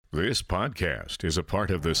This podcast is a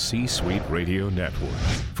part of the C-Suite Radio Network.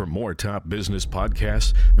 For more top business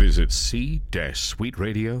podcasts, visit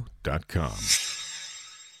c-suiteradio.com.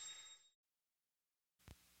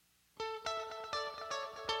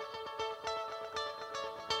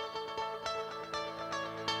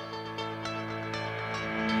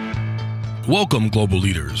 Welcome, global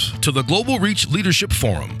leaders, to the Global Reach Leadership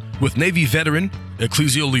Forum with Navy veteran,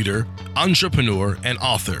 ecclesial leader, entrepreneur, and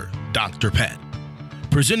author, Dr. Pat.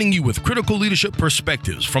 Presenting you with critical leadership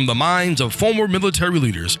perspectives from the minds of former military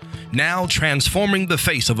leaders, now transforming the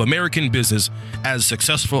face of American business as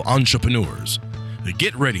successful entrepreneurs.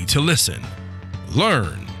 Get ready to listen,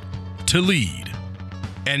 learn, to lead.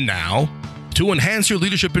 And now, to enhance your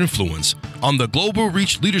leadership influence on the Global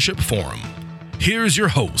Reach Leadership Forum, here's your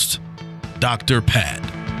host, Dr. Pat.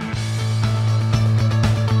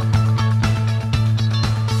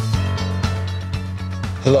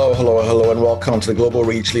 Hello, and welcome to the Global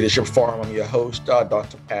Reach Leadership Forum. I'm your host,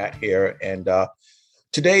 Dr. Pat here, and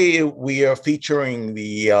today we are featuring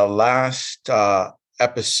the last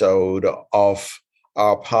episode of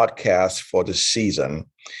our podcast for the season,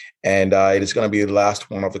 and it is going to be the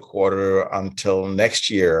last one of the quarter until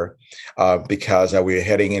next year because we're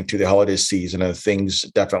heading into the holiday season, and things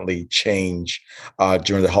definitely change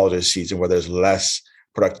during the holiday season where there's less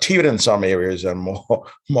productivity in some areas and more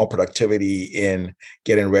productivity in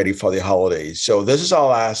getting ready for the holidays. So this is our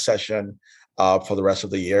last session for the rest of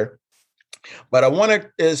the year. But I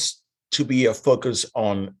wanted this to be a focus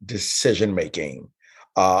on decision-making,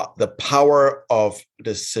 the power of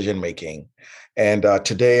decision-making. And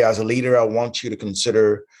today, as a leader, I want you to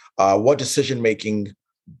consider what decision-making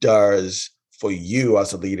does for you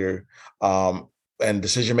as a leader, and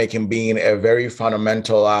decision-making being a very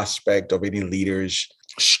fundamental aspect of any leader's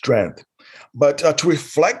strength. But to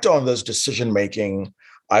reflect on this decision-making,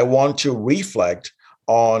 I want to reflect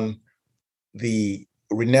on the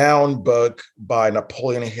renowned book by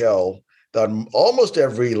Napoleon Hill that almost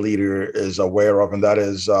every leader is aware of, and that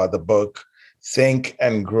is the book Think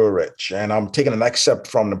and Grow Rich. And I'm taking an excerpt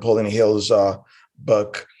from Napoleon Hill's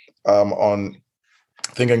book on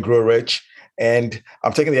Think and Grow Rich, and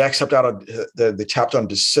I'm taking the excerpt out of the chapter on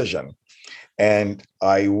decision. And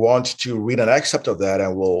I want to read an excerpt of that,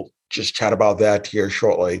 and we'll just chat about that here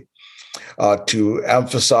shortly to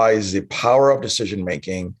emphasize the power of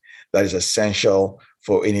decision-making that is essential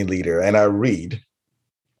for any leader. And I read,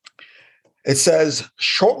 it says,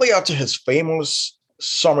 shortly after his famous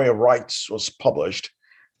Summary of Rights was published,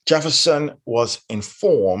 Jefferson was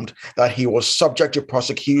informed that he was subject to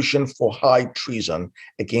prosecution for high treason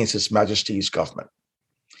against His Majesty's government.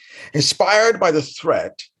 Inspired by the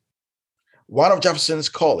threat, one of Jefferson's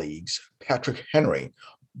colleagues, Patrick Henry,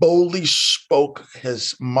 boldly spoke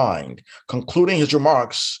his mind, concluding his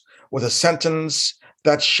remarks with a sentence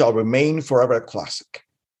that shall remain forever a classic.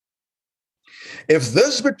 If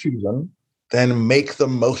this be treason, then make the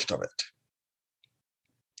most of it.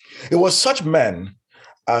 It was such men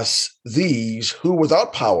as these who,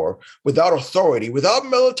 without power, without authority, without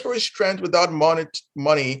military strength, without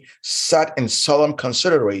money, sat in solemn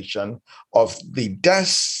consideration of the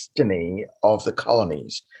destiny of the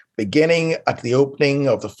colonies, beginning at the opening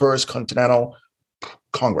of the First Continental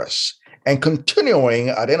Congress and continuing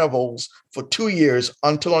at intervals for 2 years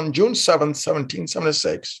until on June 7,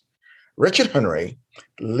 1776, Richard Henry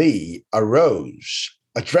Lee arose,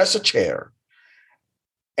 addressed a chair,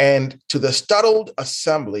 and to the startled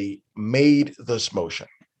assembly made this motion.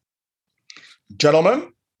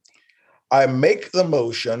 Gentlemen, I make the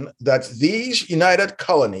motion that these united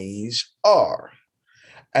colonies are,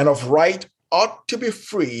 and of right ought to be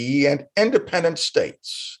free and independent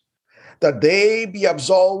states, that they be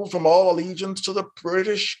absolved from all allegiance to the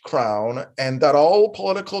British Crown, and that all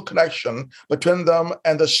political connection between them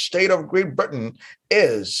and the state of Great Britain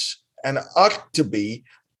is and ought to be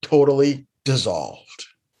totally dissolved.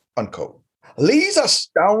 Unquote. Lee's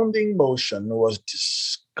astounding motion was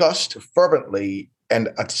discussed fervently and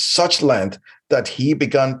at such length that he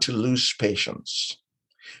began to lose patience.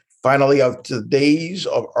 Finally, after days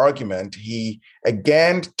of argument, he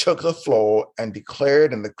again took the floor and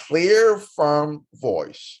declared in a clear, firm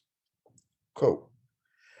voice, quote,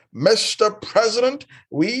 Mr. President,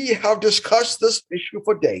 we have discussed this issue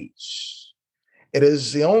for days. It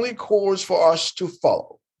is the only course for us to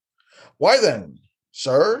follow. Why then,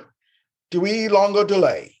 sir, do we longer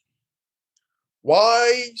delay?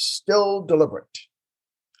 Why still deliberate?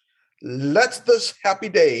 Let this happy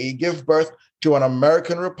day give birth to an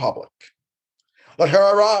American republic. Let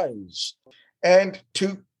her arise and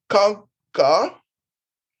to conquer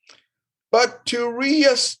but to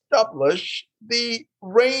reestablish the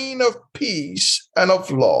reign of peace and of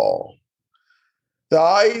law. The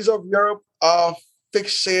eyes of Europe are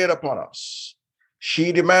fixated upon us.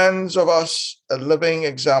 She demands of us a living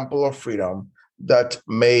example of freedom that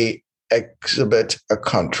may exhibit a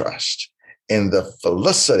contrast in the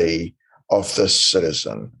felicity of the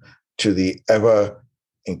citizen to the ever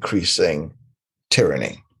increasing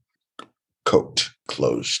tyranny. Quote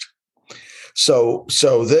closed. So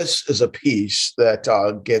this is a piece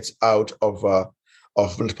that gets out of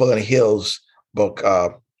Napoleon Hill's book,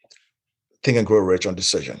 Think and Grow Rich on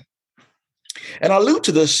Decision. And I allude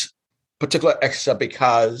to this particular excerpt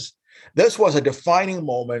because this was a defining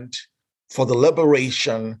moment for the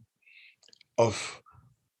liberation of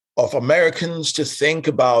Americans to think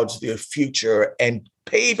about their future and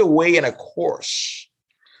pave a way and a course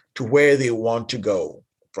to where they want to go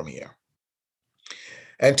from here.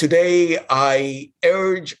 And today, I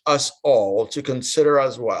urge us all to consider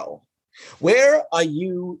as well, where are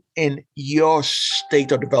you in your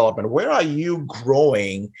state of development? Where are you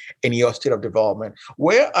growing in your state of development?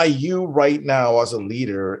 Where are you right now as a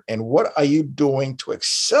leader? And what are you doing to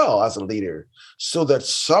excel as a leader so that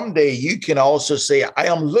someday you can also say, I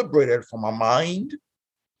am liberated from my mind,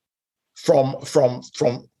 from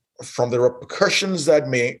the repercussions that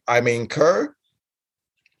I may incur,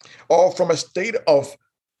 or from a state of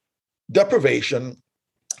deprivation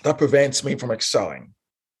that prevents me from excelling.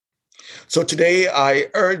 So today, I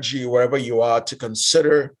urge you, wherever you are, to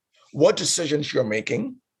consider what decisions you're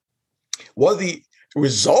making, what the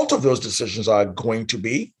result of those decisions are going to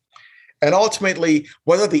be, and ultimately,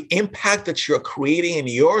 whether the impact that you're creating in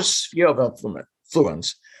your sphere of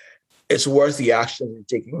influence is worth the action you're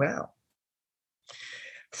taking now.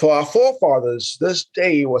 For our forefathers, this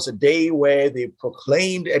day was a day where they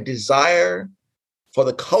proclaimed a desire for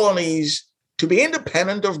the colonies to be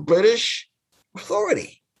independent of British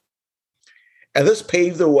authority. And this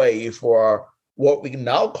paved the way for what we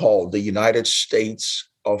now call the United States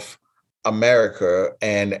of America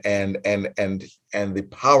and the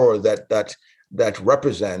power that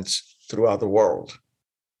represents throughout the world.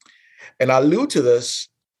 And I allude to this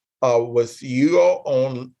with your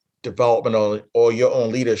own development or your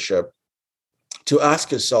own leadership to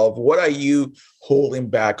ask yourself, what are you holding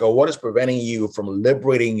back, or what is preventing you from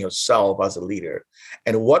liberating yourself as a leader?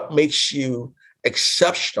 And what makes you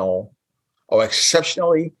exceptional or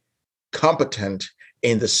exceptionally competent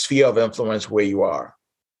in the sphere of influence where you are?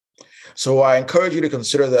 So I encourage you to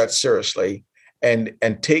consider that seriously and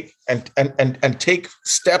take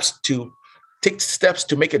steps to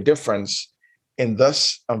make a difference in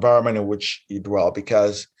this environment in which you dwell,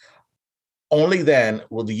 because only then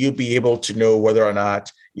will you be able to know whether or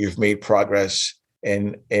not you've made progress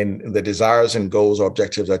in the desires and goals or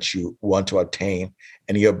objectives that you want to attain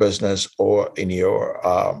in your business or in your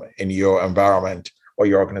environment or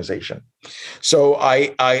your organization. So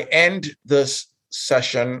I end this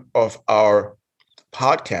session of our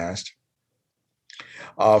podcast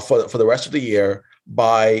for the rest of the year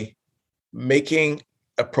by making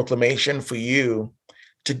a proclamation for you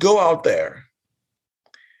to go out there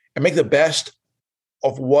and make the best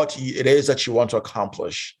of what it is that you want to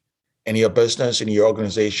accomplish in your business, in your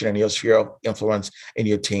organization, in your sphere of influence, in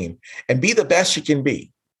your team, and be the best you can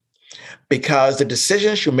be. Because the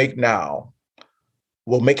decisions you make now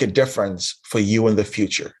will make a difference for you in the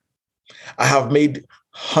future. I have made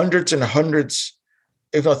hundreds and hundreds,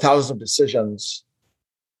 if not thousands of decisions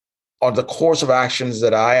on the course of actions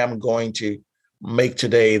that I am going to make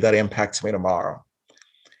today that impacts me tomorrow.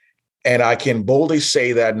 And I can boldly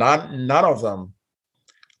say that none of them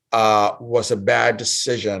was a bad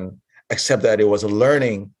decision, except that it was a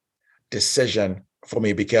learning decision for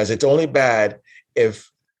me, because it's only bad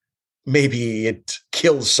if maybe it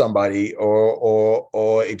kills somebody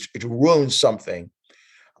or it ruins something.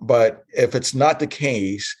 But if it's not the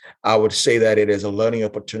case, I would say that it is a learning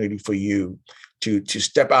opportunity for you to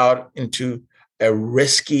step out into a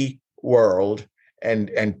risky world and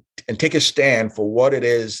take a stand for what it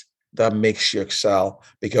is that makes you excel.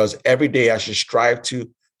 Because every day as you strive to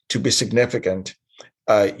be significant,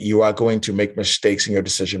 you are going to make mistakes in your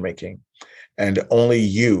decision making, and only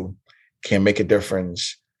you can make a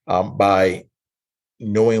difference by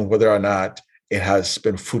knowing whether or not it has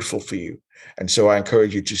been fruitful for you. And so I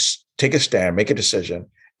encourage you to take a stand, make a decision,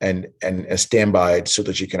 and stand by it so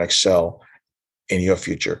that you can excel in your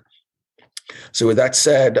future. So with that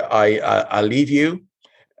said, I leave you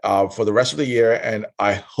for the rest of the year, and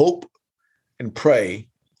I hope and pray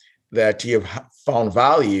that you have found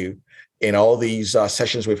value in all these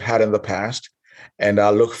sessions we've had in the past. And I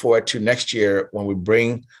look forward to next year when we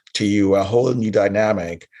bring to you a whole new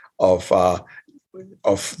dynamic of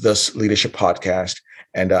this leadership podcast.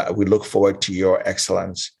 And we look forward to your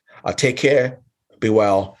excellence. Take care, be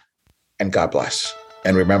well, and God bless.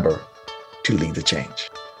 And remember to lead the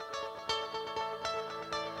change.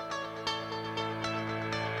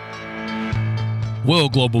 Well,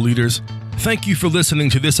 global leaders, thank you for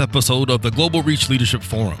listening to this episode of the Global Reach Leadership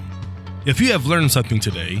Forum. If you have learned something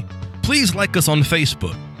today, please like us on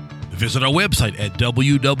Facebook. Visit our website at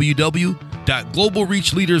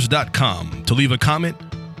www.globalreachleaders.com to leave a comment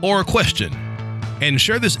or a question, and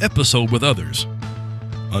share this episode with others.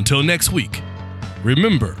 Until next week,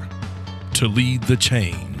 remember to lead the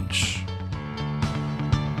change.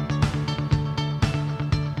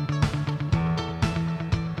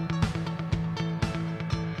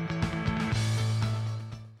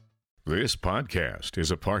 This podcast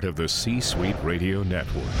is a part of the C-Suite Radio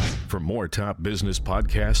Network. For more top business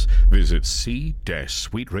podcasts, visit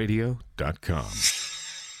c-suiteradio.com.